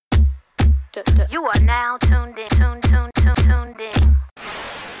You are now tuned in.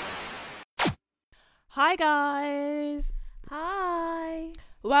 Hi guys. Hi.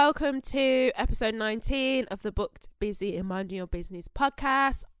 Welcome to episode 19 of the Booked, Busy and Minding Your Business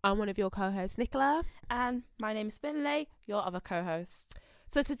podcast. I'm one of your co-hosts, Nicola. And my name's Finlay, your other co-host.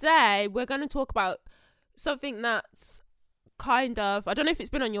 So today we're going to talk about something that's kind of, I don't know if it's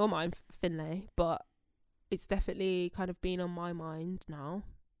been on your mind, Finlay, but it's definitely kind of been on my mind now.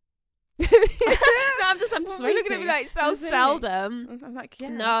 No, I'm just You're looking at me like so seldom. I'm like, yeah.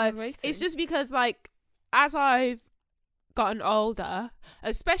 No, I'm waiting. it's just because like as I've gotten older,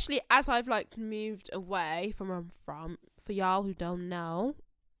 especially as I've like moved away from where I'm from. For y'all who don't know,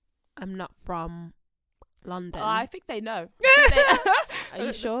 I'm not from London. Oh, I think they know. Are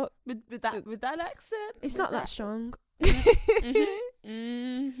you sure? With that accent? It's not that strong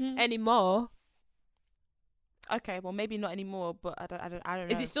Mm-hmm. anymore. Okay, well maybe not anymore, but I don't know.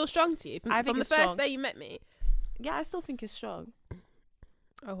 Is it still strong to you? I think from the it's first strong. day you met me? Yeah, I still think it's strong.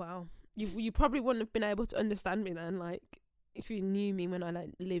 Oh wow. You probably wouldn't have been able to understand me then, like if you knew me when I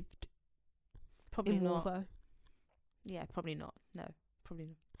like lived Probably in not. Wolvo. Yeah, probably not. No, probably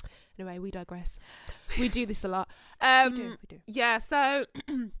not. Anyway, we digress. We do this a lot. We do. Yeah, so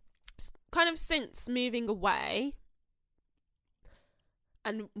kind of since moving away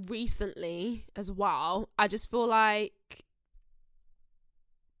and recently as well, I just feel like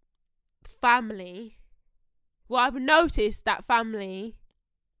family, well, I've noticed that family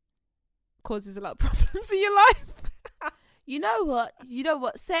causes a lot of problems in your life. You know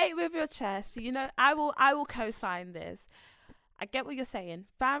what? Say it with your chest. I will co-sign this. I get what you're saying.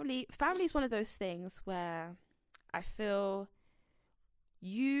 Family is one of those things where I feel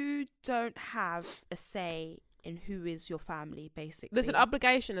you don't have a say in who is your family, basically. There's an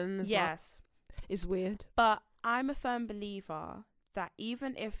obligation and there's yes. not. It's weird. But I'm a firm believer that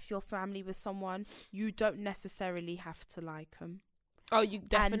even if you're family with someone, you don't necessarily have to like them. Oh, you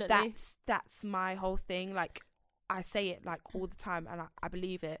definitely. And that's my whole thing. Like, I say it like all the time, and I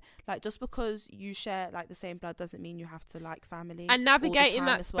believe it. Like, just because you share like the same blood doesn't mean you have to like family. And navigating all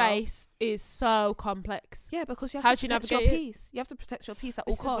the time that as well. space is so complex. Yeah, because you How have do to you protect your navigate it? peace. You have to protect your peace at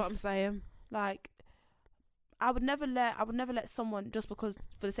all This is what I'm costs. saying. Like, I would never let someone, just because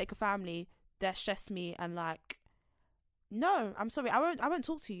for the sake of family, they stress me and like. No, I'm sorry. I won't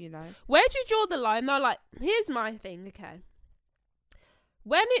talk to you. Where do you draw the line though? Like, here's my thing, okay.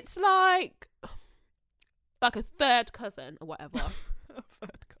 When it's like a third cousin or whatever.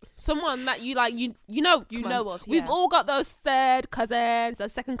 Someone that you like, you know of. We've yeah. all got those third cousins,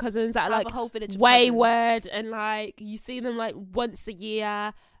 those second cousins that are I have like a whole village of wayward and like you see them like once a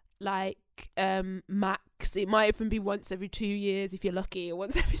year, like max. It might even be once every 2 years if you're lucky, or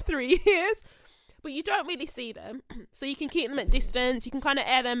once every 3 years. But you don't really see them, so you can keep them at distance. You can kind of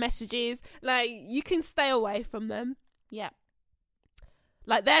air their messages, like you can stay away from them. Yeah.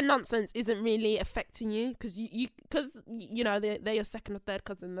 Like their nonsense isn't really affecting you because you know they're your second or third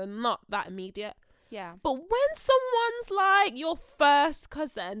cousin. They're not that immediate. Yeah. But when someone's like your first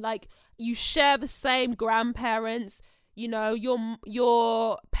cousin, like you share the same grandparents, you know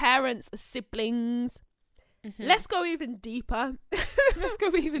your parents are siblings. Mm-hmm. Let's go even deeper. Let's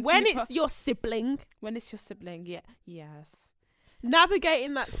go even when deeper. it's your sibling, When it's your sibling, yeah. Yes.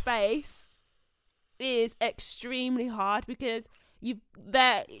 navigating that space is extremely hard because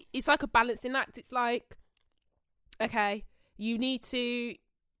it's like a balancing act. It's like, okay, you need to,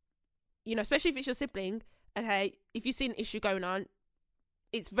 you know, especially if it's your sibling, okay, if you see an issue going on,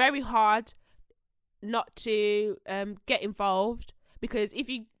 it's very hard not to get involved, because if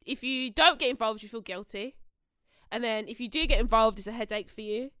you don't get involved, you feel guilty, and then if you do get involved, it's a headache for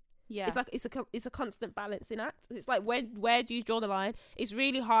you. Yeah. It's like it's a constant balancing act. It's like where do you draw the line? It's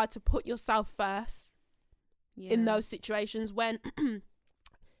really hard to put yourself first in those situations when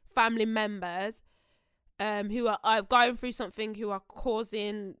family members who are going through something, who are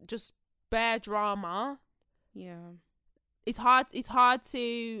causing just bare drama. Yeah. It's hard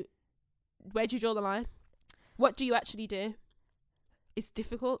to, where do you draw the line? What do you actually do? It's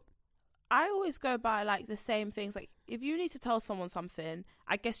difficult. I always go by like the same things. Like, if you need to tell someone something,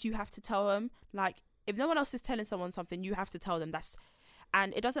 I guess you have to tell them. Like, if no one else is telling someone something, you have to tell them.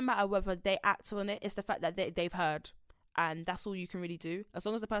 And it doesn't matter whether they act on it. It's the fact that they've heard, and that's all you can really do. As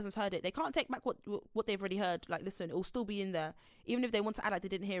long as the person's heard it, they can't take back what they've already heard. Like, listen, it will still be in there. Even if they want to act like they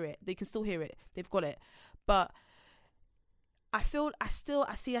didn't hear it, they can still hear it. They've got it. But I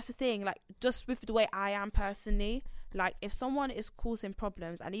see that's the thing. Like, just with the way I am personally, like, if someone is causing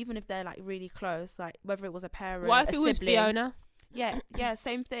problems, and even if they're like really close, like whether it was a parent, What if a it was sibling, Fiona? yeah,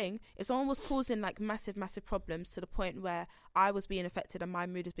 same thing. If someone was causing like massive problems to the point where I was being affected and my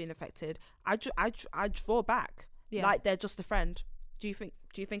mood is being affected, I draw back. Yeah. Like they're just a friend. Do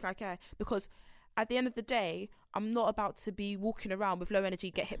you think I care? Because at the end of the day, I'm not about to be walking around with low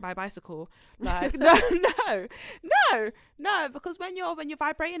energy, get hit by a bicycle. Like no, because when you're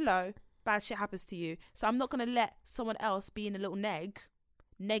vibrating low, bad shit happens to you. So I'm not gonna let someone else be in a little neg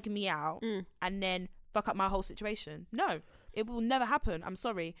me out and then fuck up my whole situation. No, it will never happen. I'm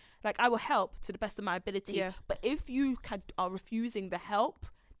sorry. Like, I will help to the best of my abilities, but if you are refusing the help,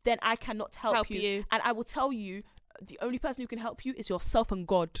 then I cannot help you. And I will tell you, the only person who can help you is yourself and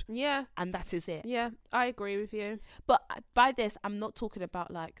God. Yeah. And that is it. Yeah, I agree with you. But by this, I'm not talking about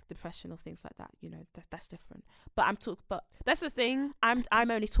like depression or things like that. You know, that's different. But that's the thing. I'm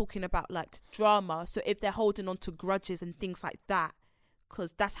only talking about like drama. So if they're holding on to grudges and things like that,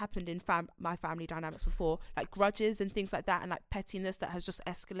 because that's happened in my family dynamics before, like grudges and things like that, and like pettiness that has just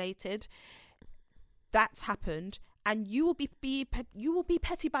escalated. That's happened. And you will be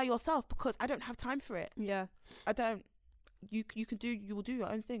petty by yourself, because I don't have time for it. Yeah, I don't. You will do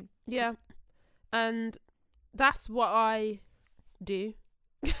your own thing. Yeah, and that's what I do.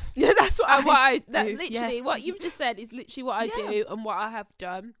 Yeah, that's what I do. Literally, yes. what you've just said is literally what I do and what I have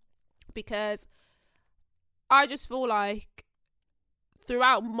done, because I just feel like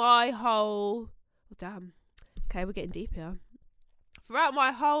throughout my whole we're getting deep here. Throughout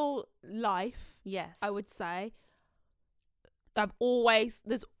my whole life, yes, I would say, there's always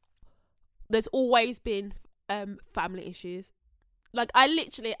been family issues. Like, I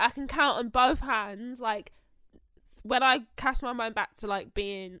can count on both hands, like, when I cast my mind back to like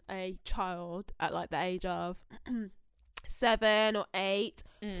being a child at like the age of 7 or 8,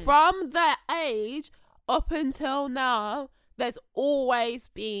 from that age up until now, there's always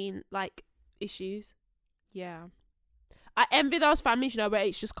been like issues. Yeah, I envy those families, you know, where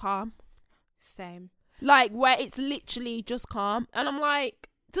it's just calm. Same. Like, where it's literally just calm. And I'm like,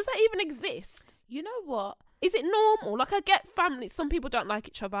 does that even exist? You know what? Is it normal? Like, I get families, some people don't like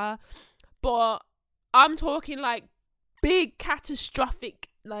each other, but I'm talking like big catastrophic,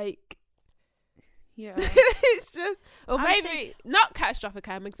 like, yeah. it's just, or maybe not catastrophic,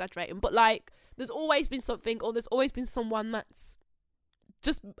 I'm exaggerating, but like, there's always been something, or there's always been someone that's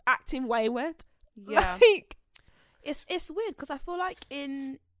just acting wayward. Yeah. Like, it's weird, because I feel like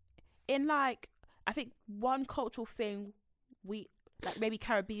in like, I think one cultural thing we, like, maybe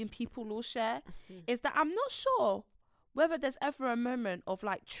Caribbean people will share is that I'm not sure whether there's ever a moment of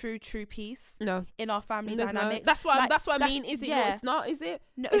like true peace in our family dynamics. That's what I mean. Is it? Yeah. No, it's not. Is it?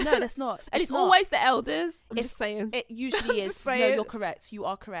 No, that's not. And it's not. always the elders. I'm just saying. It usually is. Just No, saying. you're correct. You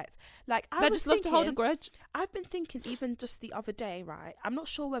are correct. Like, I just love to hold a grudge. I've been thinking even just the other day, right? I'm not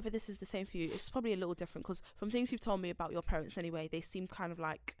sure whether this is the same for you. It's probably a little different, because from things you've told me about your parents anyway, they seem kind of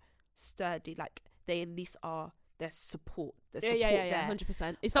like sturdy. Like, they at least are. There's support. There's support Yeah, there.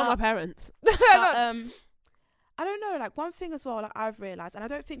 100%. It's not my parents. But, I don't know, like, one thing as well, like, I've realised, and I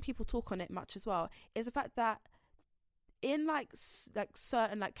don't think people talk on it much as well, is the fact that in like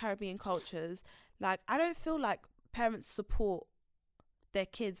certain like Caribbean cultures, like, I don't feel like parents support their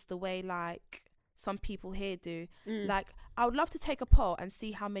kids the way like some people here do. Like, I would love to take a poll and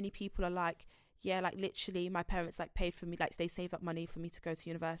see how many people are like, yeah, like, literally my parents like paid for me, like, they saved up money for me to go to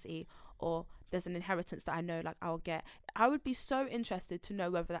university, or there's an inheritance that I know like I'll get. I would be so interested to know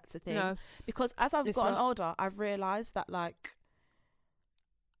whether that's a thing. No, because as I've gotten older, I've realised that like,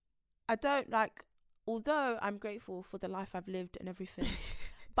 I don't like, although I'm grateful for the life I've lived and everything,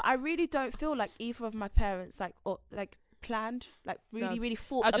 but I really don't feel like either of my parents like, or like, planned, like, really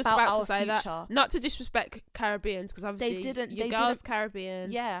thought about our future. I was just about to say that. Not to disrespect Caribbeans, because obviously your girl's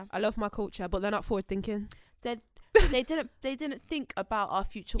Caribbean. Yeah, I love my culture, but they're not forward thinking. They didn't think about our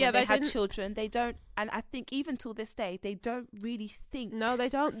future when they had children. They don't, and I think even till this day, they don't really think. No, they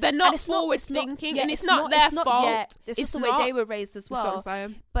don't. They're not forward thinking, and it's not their fault. Yeah, it's just the way they were raised as well. That's what I'm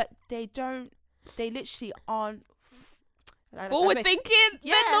saying. But they don't. They literally aren't forward thinking.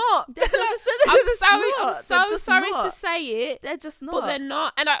 Yeah, they're not. I'm so sorry to say it. They're just not. But they're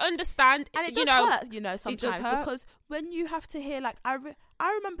not, and I understand. And it does hurt, sometimes, because when you have to hear like, I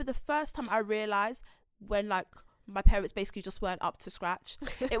remember the first time I realized when like my parents basically just weren't up to scratch.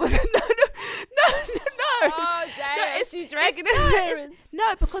 It was no. Oh damn! She's dragging her parents.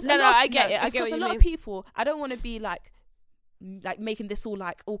 No, because I get it. I get what you mean. A lot of people, I don't want to be like making this all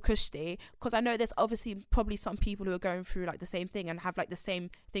like all cushy, because I know there's obviously probably some people who are going through like the same thing and have like the same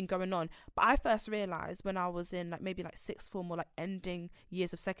thing going on. But I first realized when I was in like maybe like sixth form or like ending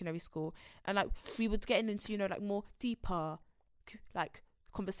years of secondary school, and like we were getting into, you know, like more deeper like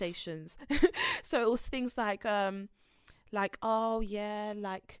conversations. So it was things like like, oh yeah,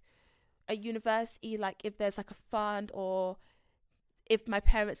 like at university, like if there's like a fund, or if my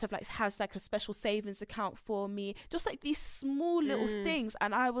parents have like a special savings account for me, just like these small little things.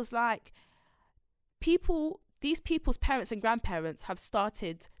 And I was like, these people's parents and grandparents have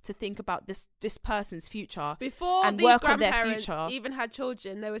started to think about this person's future before and these work on their grandparents future. even had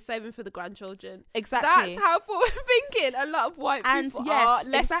children. They were saving for the grandchildren. Exactly. That's how forward thinking a lot of white people are.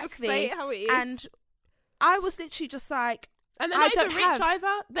 Let's just say it how it is. And I was literally just like, and they're not even rich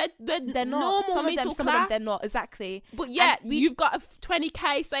either. They're not. normal Some of middle them, class. some of them, they're not. Exactly. But yet, you've got a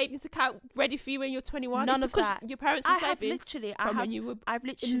 20k savings account ready for you when you're 21. None of that. Your parents were saving. I've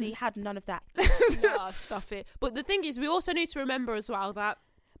literally had none of that. Oh, stop it. But the thing is, we also need to remember as well that.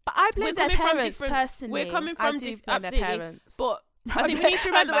 But I blame their parents personally. We're coming from different parents. But I think we need to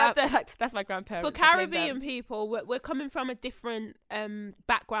remember that that's my grandparents. For Caribbean people, we're coming from a different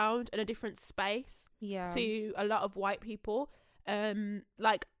background and a different space to a lot of white people.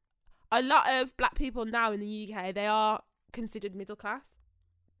 Like a lot of black people now in the UK, they are considered middle class.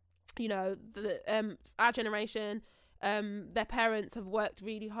 You know, our generation, their parents have worked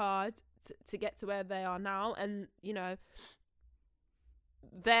really hard to get to where they are now, and you know,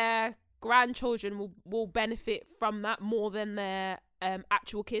 their grandchildren will benefit from that more than their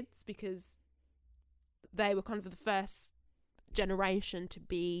actual kids, because they were kind of the first generation to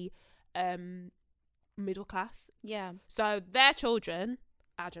be middle class. Yeah. So their children,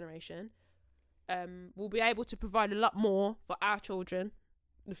 our generation, will be able to provide a lot more for our children,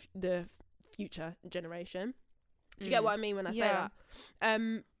 the future generation. Do you get what I mean when I say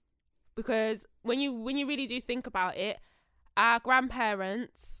that? Because when you really do think about it, our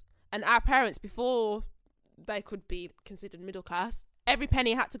grandparents and our parents, before they could be considered middle class, every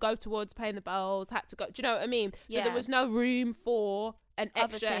penny had to go towards paying the bills, had to go, do you know what I mean? So there was no room for an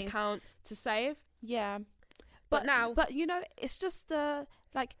extra account to save. Yeah. But now, but you know, it's just that's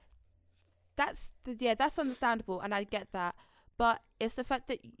understandable, and I get that. But it's the fact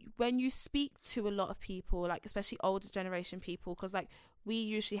that when you speak to a lot of people, like especially older generation people, because like we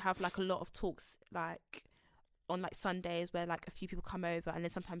usually have like a lot of talks like on like Sundays where like a few people come over, and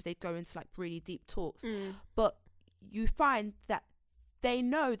then sometimes they go into like really deep talks. But you find that they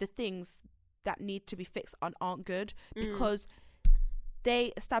know the things that need to be fixed aren't good, because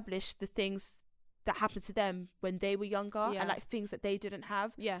they establish the things that happened to them when they were younger, and like things that they didn't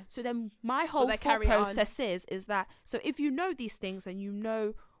have. So then my whole thought process is that, so if you know these things and you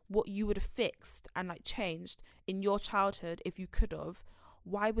know what you would have fixed and like changed in your childhood if you could have,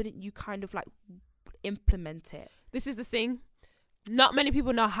 why wouldn't you kind of like implement it? This is the thing, not many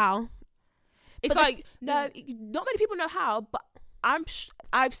people know how. It's but like not many people know how, but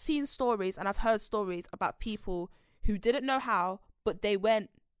I've seen stories and I've heard stories about people who didn't know how, but they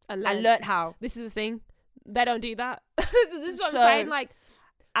went and learned how. This is the thing, they don't do that. This is what I'm saying. Like,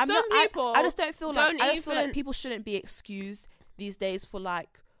 I just don't feel like I just feel like people shouldn't be excused these days for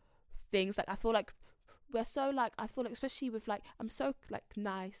like things. Like I feel like we're so like, I feel like especially with like, I'm so like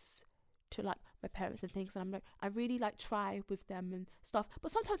nice to like my parents and things, and I'm like, I really like try with them and stuff,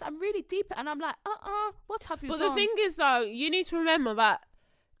 but sometimes I'm really deep and I'm like, what have you done? But the thing is though, you need to remember that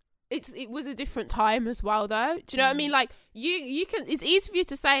it was a different time as well though. Do you know what I mean? Like you can, it's easy for you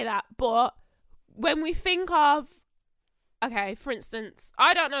to say that, but when we think of, okay, for instance,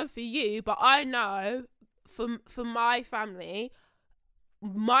 I don't know for you, but I know for my family,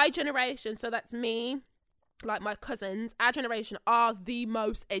 my generation, so that's me, like my cousins, our generation are the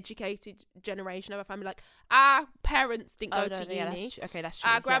most educated generation of our family. Like our parents didn't go to uni. That's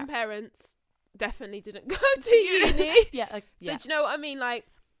true. Our grandparents definitely didn't go to uni. So do you know what I mean? Like,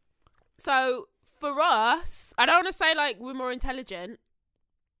 so for us, I don't want to say like we're more intelligent,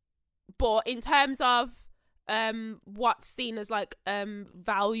 but in terms of what's seen as like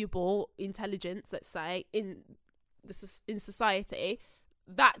valuable intelligence, let's say in society,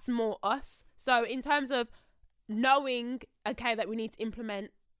 that's more us. So in terms of knowing, okay, that we need to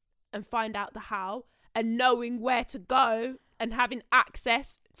implement and find out the how, and knowing where to go and having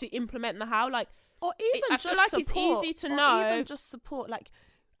access to implement the how, like, or even I just feel like support, it's easy to know. Even just support, like,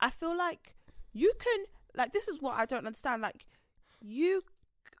 I feel like you can, like, this is what I don't understand, like, you,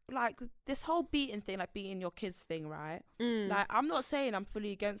 like, this whole beating thing, like beating your kids thing, right? Like, I'm not saying I'm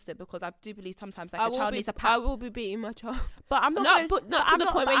fully against it, because I do believe sometimes like a child needs a pat. I will be beating my child, but I'm not not to the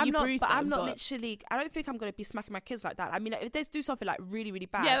point where you bruise them. But I'm not literally. I don't think I'm going to be smacking my kids like that. I mean, if they do something like really, really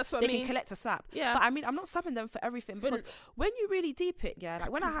bad, that's what they I mean. can collect a slap. Yeah. But I mean, I'm not slapping them for everything, because when you really deep it,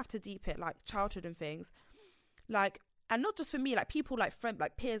 like when I have to deep it, like childhood and things, like, and not just for me, like people, like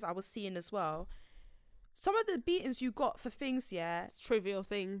peers I was seeing as well. Some of the beatings you got for things, trivial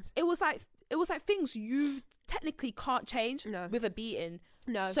things. It was like it was like things you technically can't change No. with a beating.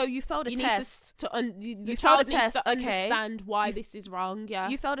 No. So you failed a you test. Need the You child failed a needs test, to okay. understand why You- this is wrong. Yeah.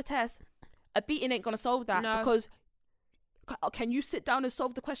 You failed a test. A beating ain't gonna solve that, No. because can you sit down and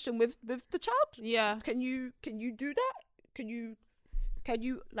solve the question with the child? yeah. Can you do that? Can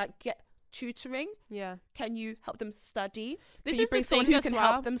you like get tutoring? Yeah. Can you help them study? This Can you is bring the someone thing who as can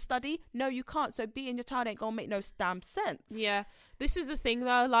well. help them study? No, you can't. So beating your child ain't gonna make no damn sense. Yeah. This is the thing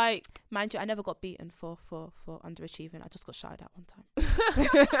though, like, Mind you, I never got beaten for underachieving. I just got shouted at one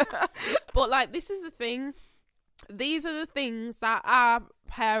time. but like, this is the thing. These are the things that our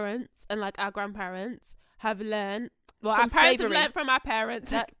parents and like our grandparents have learned. Well, From our parents slavery. have learned from our parents.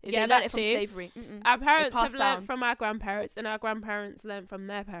 They yeah, learned that it from too. slavery. Our parents have passed learned down. from our grandparents, and our grandparents learned from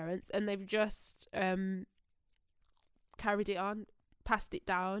their parents, and they've just carried it on, passed it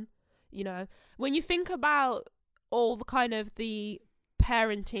down. You know, when you think about all the kind of the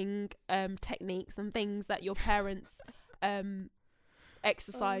parenting techniques and things that your parents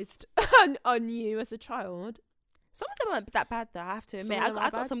exercised on you as a child. Some of them weren't that bad though, I have to admit. Some of them I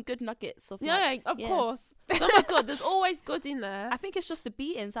are got bad. some good nuggets of Yeah, like, of yeah. course. Some are good. There's always good in there. I think it's just the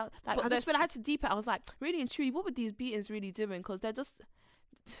beatings. But When I had to deep it, I was like, really and truly, what were these beatings really doing? Because they're just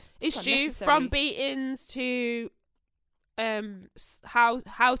It's due unnecessary. from beatings to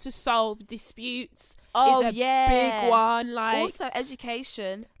how to solve disputes. Oh, is a yeah. big one. Like, Also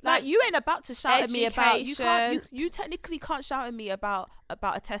education. like, Like you ain't about to shout at me about you can't education. you technically can't shout at me about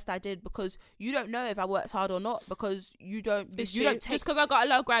a test I did, because you don't know if I worked hard or not, because you don't it's you true. don't take Just because I got a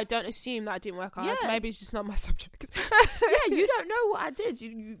low grade, don't assume that I didn't work hard. Yeah. Maybe it's just not my subject. yeah, you don't know what I did.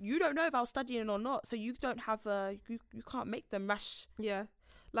 You don't know if I was studying or not, so you don't have you can't make them rash Yeah,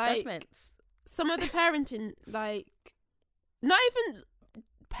 like judgments. some of the parenting, like not even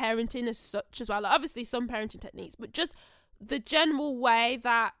parenting as such as well. Like, obviously, some parenting techniques, but just the general way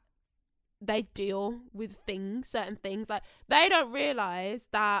that they deal with things, certain things. Like, they don't realize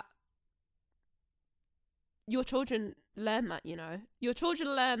that your children learn that. You know, your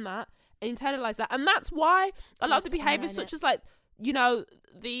children learn that and internalize that, and that's why a lot of the Need to behaviors, unlearn such as like, you know,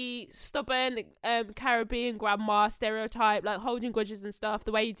 the stubborn Caribbean grandma stereotype, like holding grudges and stuff,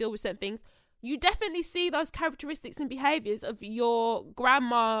 the way you deal with certain things, you definitely see those characteristics and behaviors of your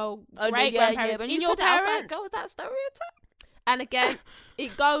grandma, great grandparents When in you your said that, I was parents. like, go with that stereotype. And again,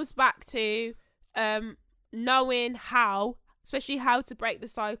 it goes back to knowing how, especially how to break the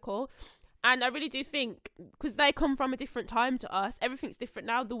cycle. And I really do think, because they come from a different time to us, everything's different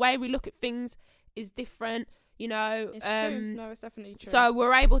now. The way we look at things is different, you know. It's true. No, it's definitely true. So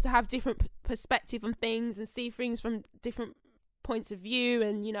we're able to have different perspective on things and see things from different points of view,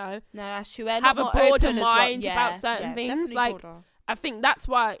 and, you know, no, that's true. We're have lot a more broader open as well. mind Yeah, about certain yeah, things. definitely Like, broader. I think that's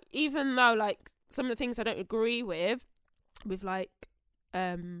why, even though like some of the things I don't agree with like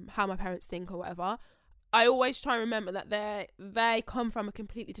how my parents think or whatever, I always try and remember that they come from a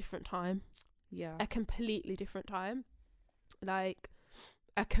completely different time. Yeah. A completely different time. Like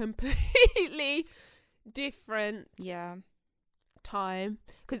a completely different Yeah. time.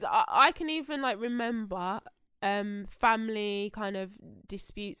 Because I can even like remember family kind of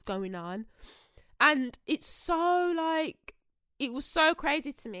disputes going on, and it's so like, it was so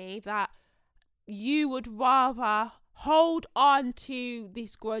crazy to me that you would rather hold on to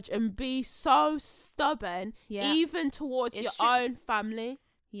this grudge and be so stubborn, Yeah. even towards It's your true. own family.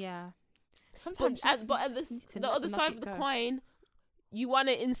 Yeah. But Sometimes at you just need to the let other side nugget of the go. coin, you want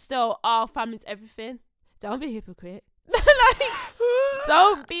to instill our family's everything. Don't be a hypocrite. Like,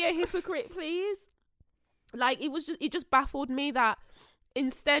 don't be a hypocrite, please. Like, it just baffled me that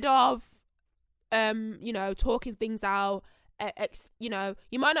instead of you know, talking things out, you know,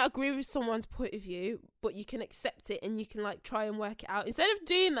 you might not agree with someone's point of view, but you can accept it and you can like try and work it out. Instead of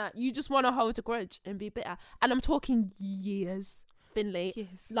doing that, you just want to hold a grudge and be bitter. And I'm talking years, Finley.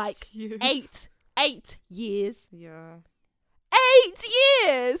 Yes. Like Yes. 8 years. Yeah. 8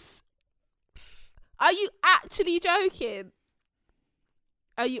 years. Are you actually joking?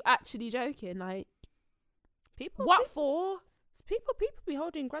 Are you actually joking? Like, People for? people be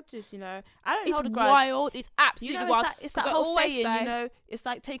holding grudges, you know. I don't It's hold a grudge. wild. It's You absolutely know, wild. it's that 'Cause I whole always saying, say- you know, it's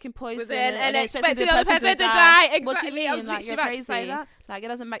like taking poison Then and expecting expecting the the other person to die. die. What do you Exactly. I was mean? Like, literally you're about crazy. to say that. Like, it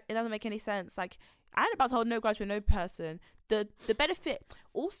doesn't make any sense. Like, I ain't about to hold no grudge with no person. The benefit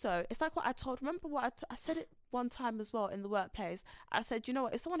also, it's like what I told. Remember what I said it one time as well in the workplace. I said, you know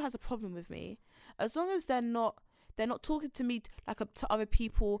what? If someone has a problem with me, as long as they're not talking to me like to other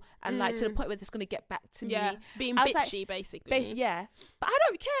people and like to the point where it's going to get back to Yeah, me. being I was like, bitchy, basically. But I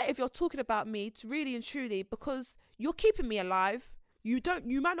don't care if you're talking about me really and truly, because you're keeping me alive.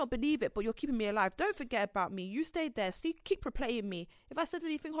 you might not believe it, but you're keeping me alive. Don't forget about me. You stayed there. Keep replaying me. If I said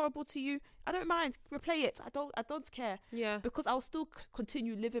anything horrible to you, I don't mind. Replay it. I don't care. Yeah. Because I'll still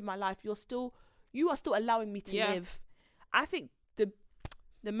continue living my life. You are still allowing me to live. I think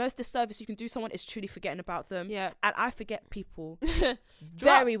the most disservice you can do someone is truly forgetting about them. Yeah. And I forget people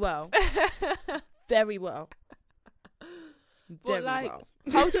very well. Very well. But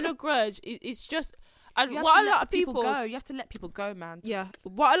holding a grudge, it's just, and what a lot of people go. You have to let people go, man. Yeah.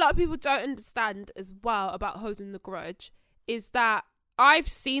 What a lot of people don't understand as well about holding the grudge is that I've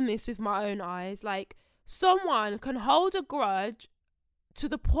seen this with my own eyes. Like, someone can hold a grudge to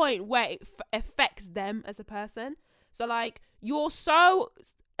the point where it affects them as a person. So, like, you're so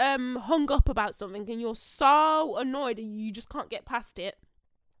hung up about something and you're so annoyed and you just can't get past it,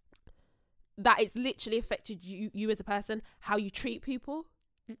 that it's literally affected you as a person, how you treat people,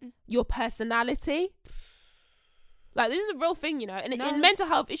 your personality. Like, this is a real thing, you know. And in mental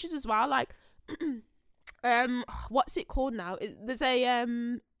health issues as well, like, what's it called now? There's a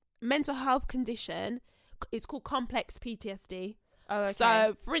mental health condition. It's called complex PTSD. Oh, okay.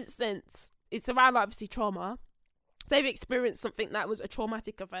 So, for instance, it's around, obviously, trauma. So they've experienced something that was a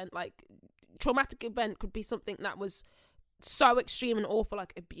traumatic event. Like, traumatic event could be something that was so extreme and awful,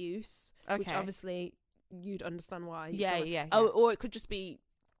 like abuse, which obviously you'd understand why. Yeah. Or it could just be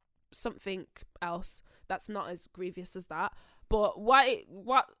something else that's not as grievous as that. But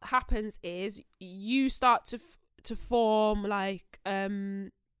what happens is you start to form like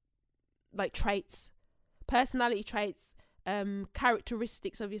traits, personality traits,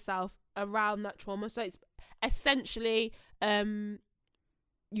 characteristics of yourself around that trauma. So it's essentially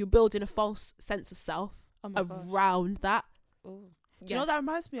you're building a false sense of self around that. Ooh. Do you know what that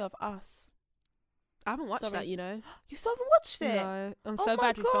reminds me of? Us. I haven't watched that, you know. You still haven't watched it? No, I'm so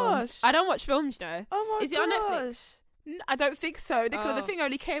bad with films. I don't watch films, you know. Oh my gosh. Is it on Netflix? I don't think so. The thing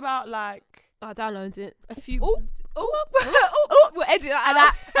only came out like I downloaded it a few. We'll edit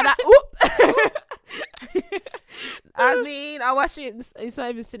that out. I mean, I watch it. It's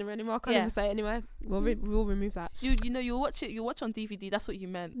not even cinema anymore. I can't even say it anyway. We'll remove that. You'll watch it. You'll watch on DVD. That's what you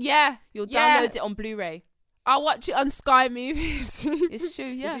meant. Yeah. You'll download it on Blu-ray. I'll watch it on Sky Movies. It's true.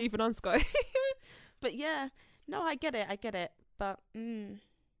 Yeah. It's even on Sky. But yeah, no, I get it. But I don't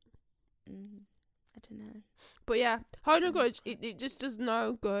know. But yeah, holding a grudge, it just does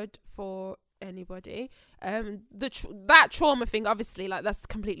no good for anybody. That trauma thing, obviously, like, that's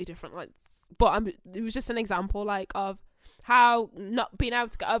completely different. Like, but it was just an example, like, of how not being able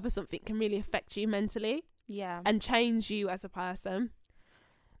to get over something can really affect you mentally. Yeah. And change you as a person.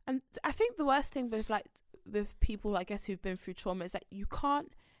 And I think the worst thing with people, I guess, who've been through trauma is that you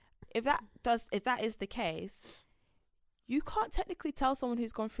can't. If that is the case, you can't technically tell someone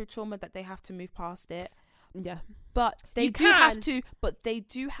who's gone through trauma that they have to move past it. Yeah. But they do have to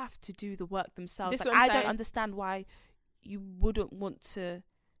do the work themselves. Like, I don't understand why you wouldn't want to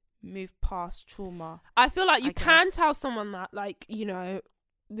move past trauma. I feel like you can tell someone that, like, you know,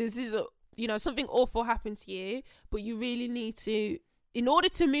 this is something awful happened to you, but you really need to, in order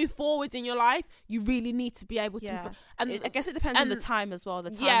to move forward in your life, you really need to be able to. Yeah. And I guess it depends on the time as well.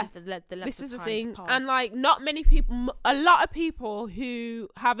 The time, the length this is of the time thing. passed. And like, not many people, a lot of people who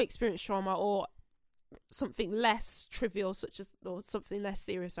have experienced trauma or something less trivial, or something less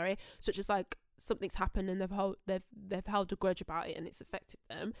serious, such as like something's happened and they've held a grudge about it and it's affected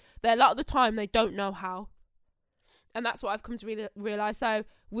them. A lot of the time they don't know how, and that's what I've come to really realize. So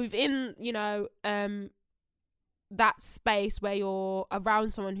within, you know, that space where you're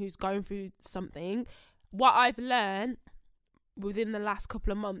around someone who's going through something, what I've learned within the last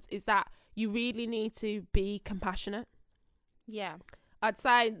couple of months is that you really need to be compassionate. Yeah. I'd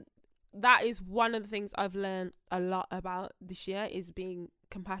say that is one of the things I've learned a lot about this year, is being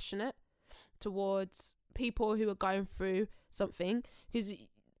compassionate towards people who are going through something. Because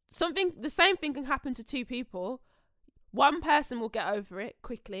the same thing can happen to two people. One person will get over it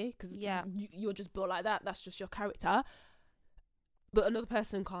quickly because you're just built like that. That's just your character. But another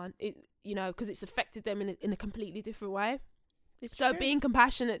person can't. Because it's affected them in a completely different way. It's so true. Being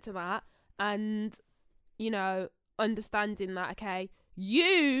compassionate to that, and, you know, understanding that, okay,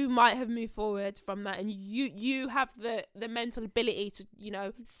 you might have moved forward from that, and you have the mental ability to, you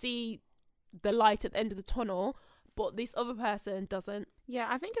know, see the light at the end of the tunnel, but this other person doesn't. Yeah,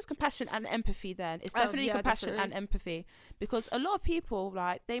 I think it's compassion and empathy then. It's definitely compassion and empathy. Because a lot of people,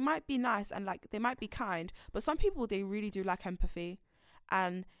 like, they might be nice and, like, they might be kind, but some people, they really do lack empathy.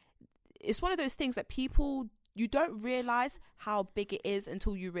 And it's one of those things that people, you don't realise how big it is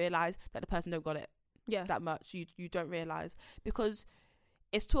until you realise that the person don't got it. Yeah. That much. You don't realise. Because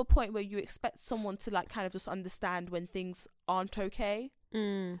it's to a point where you expect someone to like kind of just understand when things aren't okay,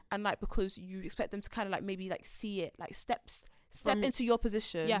 and like because you expect them to kind of like maybe like see it, like step into your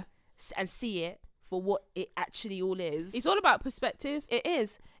position, and see it for what it actually all is. It's all about perspective. It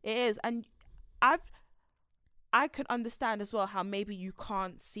is, and I could understand as well how maybe you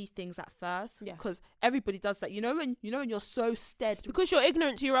can't see things at first, because everybody does that. You know when you're so stead because you're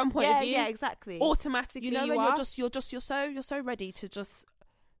ignorant to your own point of view. Yeah, exactly. Automatically, you know when you're so ready to just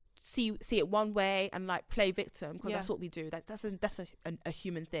see it one way and like play victim, because that's what we do. That's a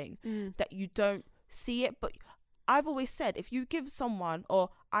human thing, that you don't see it. But I've always said, if you give someone, or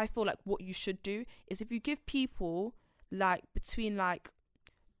I feel like what you should do is, if you give people like between like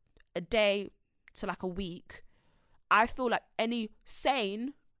a day to like a week, I feel like any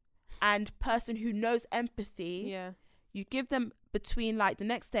sane and person who knows empathy, you give them between like the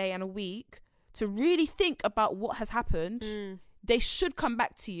next day and a week to really think about what has happened. They should come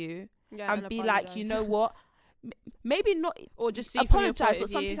back to you and be like, you know what, maybe not, or just see apologize. But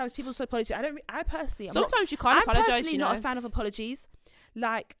sometimes people say apologize. I personally, sometimes you can't apologize. I'm personally not a fan of apologies.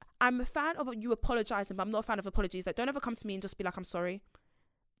 Like, I'm a fan of you apologizing, but I'm not a fan of apologies. Like, don't ever come to me and just be like, I'm sorry.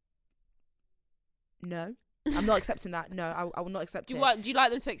 No, I'm not accepting that. No, I will not accept it. Do you like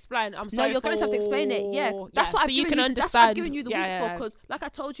them to explain? I'm sorry. No, you're going to have to explain it. Yeah, that's what so you can understand. That's what I've given you the week for, because, like I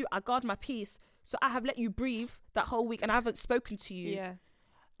told you, I guard my peace. So I have let you breathe that whole week, and I haven't spoken to you. Yeah,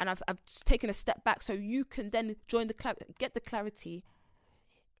 and I've taken a step back, so you can then get the clarity,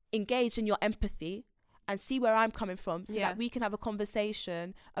 engage in your empathy, and see where I'm coming from, so that we can have a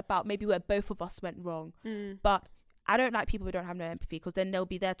conversation about maybe where both of us went wrong. But I don't like people who don't have no empathy, because then they'll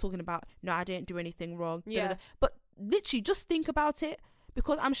be there talking about, no, I didn't do anything wrong. But literally, just think about it,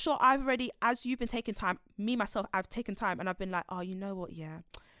 because I'm sure I've already, as you've been taking time, me myself, I've taken time, and I've been like, oh, you know what,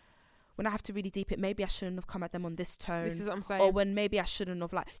 when I have to really deep it, maybe I shouldn't have come at them on this tone. This is what I'm saying. Or when maybe I shouldn't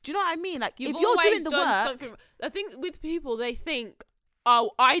have, like, do you know what I mean? Like, You've if you're doing the work, something. I think with people, they think,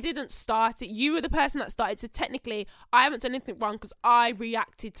 oh, I didn't start it. You were the person that started. So technically, I haven't done anything wrong because I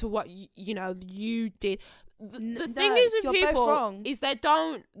reacted to what you did. The thing is with people is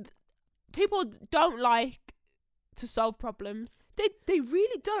people don't like to solve problems. They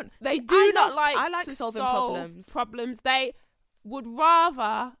really don't. They do not like I like to solving solve problems. They would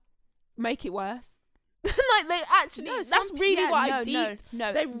rather make it worse. Like, they actually, that's really what I did.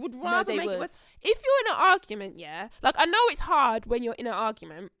 No, they would rather make it worse. If you're in an argument, like, I know it's hard when you're in an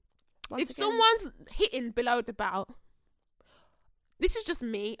argument. Someone's hitting below the belt, this is just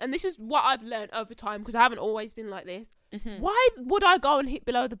me, and this is what I've learned over time, because I haven't always been like this. Why would I go and hit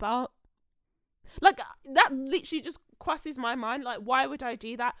below the belt? Like, that literally just crosses my mind. Like, why would I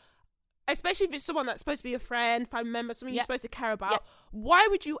do that? Especially if it's someone that's supposed to be a friend, family member, someone you're supposed to care about. Why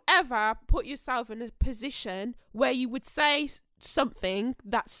would you ever put yourself in a position where you would say something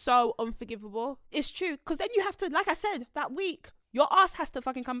that's so unforgivable? It's true, because then you have to, like I said, that week, your ass has to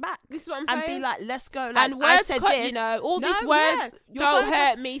fucking come back. This is what I'm saying. And be like, let's go. Like, and words I said cut, this. all these words don't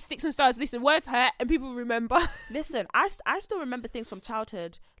hurt me. Sticks and stones. Listen, words hurt, and people remember. Listen, I still remember things from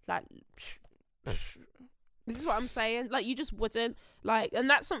childhood. Like, this is what I'm saying. Like, you just wouldn't. Like, and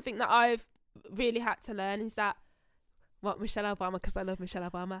that's something that I've really had to learn, is that, Michelle Obama, because I love Michelle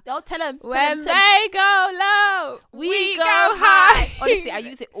Obama. Don't tell them. When they go low, we go high. Honestly, I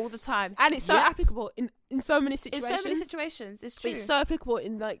use it all the time. And it's so applicable in so many situations. In so many situations, it's true. It's so applicable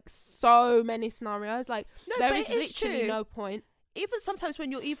in, like, so many scenarios. Like, there is literally no point. Even sometimes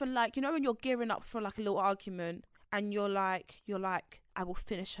when you're even, like, when you're gearing up for, like, a little argument, and you're like, I will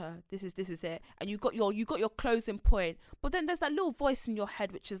finish her. This is it. And you got your closing point. But then there's that little voice in your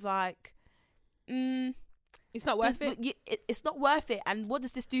head which is like, it's not worth it. It's not worth it. And what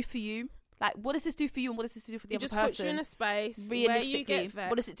does this do for you? Like, what does this do for you, and what does this do for the other person? It just puts you in a space where you get vexed.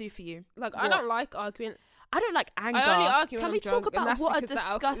 What does it do for you? Like, I don't like arguing. I don't like anger. I only argue when Can I'm we drunk, talk about what a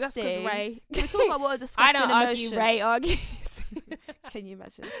disgusting? That's because Ray. Can we talk about what a disgusting I don't emotion? argue. Ray argues. Can you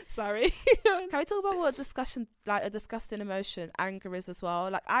imagine? Sorry. Can we talk about what a disgusting emotion anger is as well?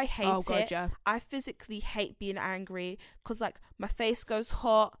 Like, I hate it. Yeah. I physically hate being angry, because, like, my face goes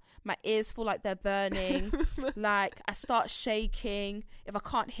hot, my ears feel like they're burning, like, I start shaking. If I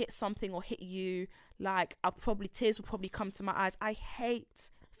can't hit something or hit you, like, tears will probably come to my eyes. I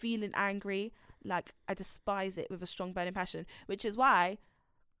hate feeling angry. Like, I despise it with a strong burning passion, which is why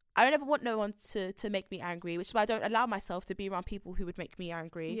I don't ever want no one to make me angry, which is why I don't allow myself to be around people who would make me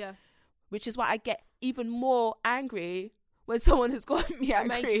angry. Yeah. Which is why I get even more angry when someone has got me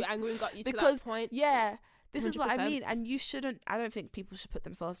angry. Made you angry and got you to that point. Yeah. This 100%. Is what I mean. And you shouldn't, I don't think people should put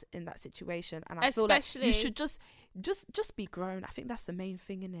themselves in that situation. And I feel like you should just be grown. I think that's the main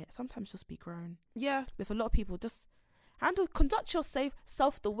thing, in it. Sometimes just be grown. Yeah. With a lot of people, just conduct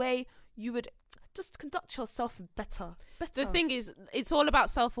yourself the way you would just conduct yourself better. The thing is, it's all about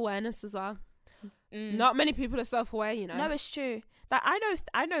self-awareness as well. Not many people are self-aware, you know. No, it's true. Like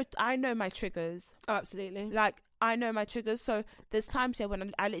I know my triggers. Oh, absolutely. Like I know my triggers. So there's times here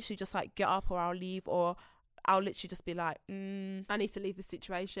when I literally just like get up or I'll leave or I'll literally just be like, I need to leave the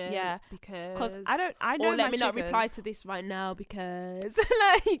situation. Yeah, because I know. Or let my me not triggers. reply to this right now because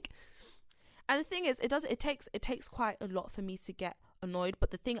like. And the thing is, it takes quite a lot for me to get annoyed.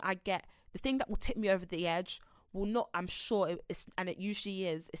 But the thing that will tip me over the edge will not. I'm sure it's, and it usually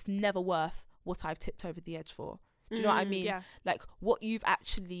is. It's never worth what I've tipped over the edge for. Do you know what I mean? Yeah. Like what you've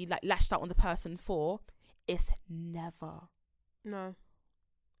actually like lashed out on the person for, it's never. No.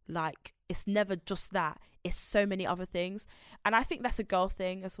 Like it's never just that. It's so many other things, and I think that's a girl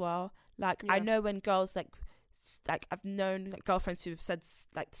thing as well. Like I know when girls like I've known like girlfriends who have said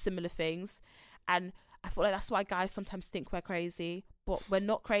like similar things, and I feel like that's why guys sometimes think we're crazy, but we're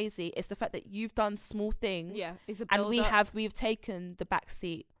not crazy. It's the fact that you've done small things, it's a and build-up. we've taken the back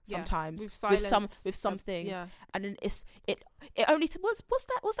seat sometimes with some things, yeah. and then it only what's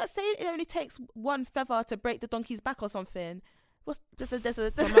that saying? It only takes one feather to break the donkey's back or something. There's a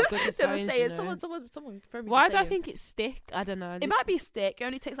saying. Someone throw me Why the do I saying. think it's stick? I don't know. It might be stick. It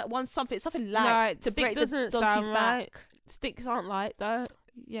only takes like something light No, to stick break the doesn't donkey's sound back. like. Sticks aren't light though.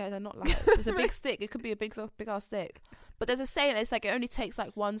 Yeah, they're not light. It's a big stick. It could be a big ass stick. But there's a saying. It's like it only takes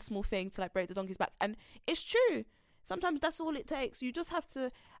like one small thing to like break the donkey's back, and it's true. Sometimes that's all it takes. You just have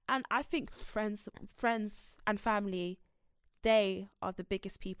to. And I think friends and family, they are the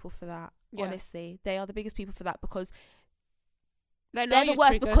biggest people for that. Yeah. Honestly, they are the biggest people for that because They're the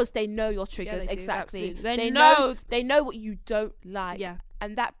worst because they know your triggers. they do, exactly. absolutely. They know what you don't like. Yeah.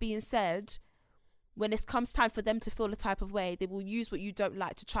 And that being said, when it comes time for them to feel a type of way, they will use what you don't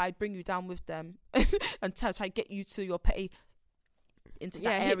like to try and bring you down with them and try to get you to your petty into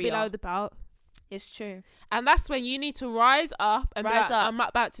that hit area. below the belt. It's true. And that's when you need to rise up and be like, I'm not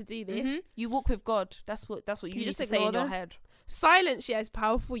about to do this. Mm-hmm. You walk with God. That's what you need just to say in ignore your them. head. Silence, is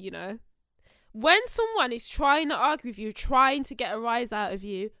powerful, you know. When someone is trying to argue with you, trying to get a rise out of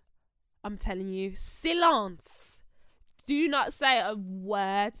you, I'm telling you, silence. Do not say a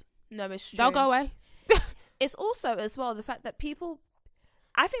word. No, it's true. They'll go away. It's also as well the fact that people.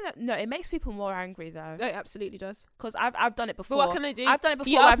 I think that it makes people more angry though. It absolutely does. Because I've done it before. But what can they do? I've done it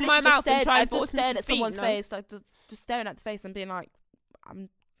before. You I've open my literally mouth and try and I've just force them stared to at speak, someone's no? face, like just staring at the face and being like, I'm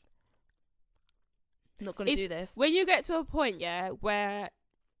not gonna do this. When you get to a point, where,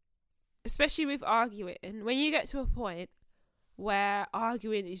 especially with arguing, when you get to a point where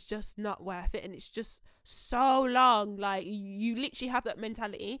arguing is just not worth it and it's just so long, like you literally have that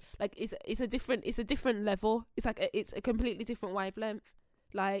mentality, like it's a different level. It's like it's a completely different wavelength.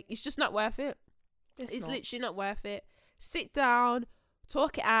 Like it's just not worth it. It's literally not worth it. Sit down,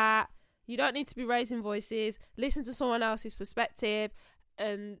 talk it out. You don't need to be raising voices. Listen to someone else's perspective,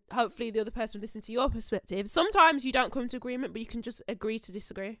 and hopefully the other person will listen to your perspective. Sometimes you don't come to agreement, but you can just agree to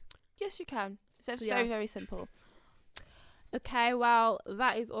disagree. Yes, you can. It's Yeah. very, very simple. Okay, well,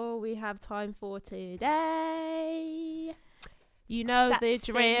 that is all we have time for today. You know the That's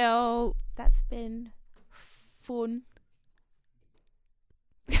drill. That's been fun.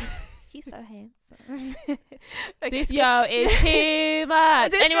 He's so handsome. This girl is too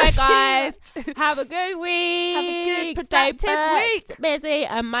much. This Anyway, girl's too guys, much. have a good week. Have a good, Stay productive week. busy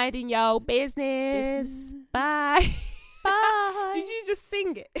and minding your business. Bye. Bye. Did you just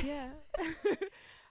sing it? Yeah.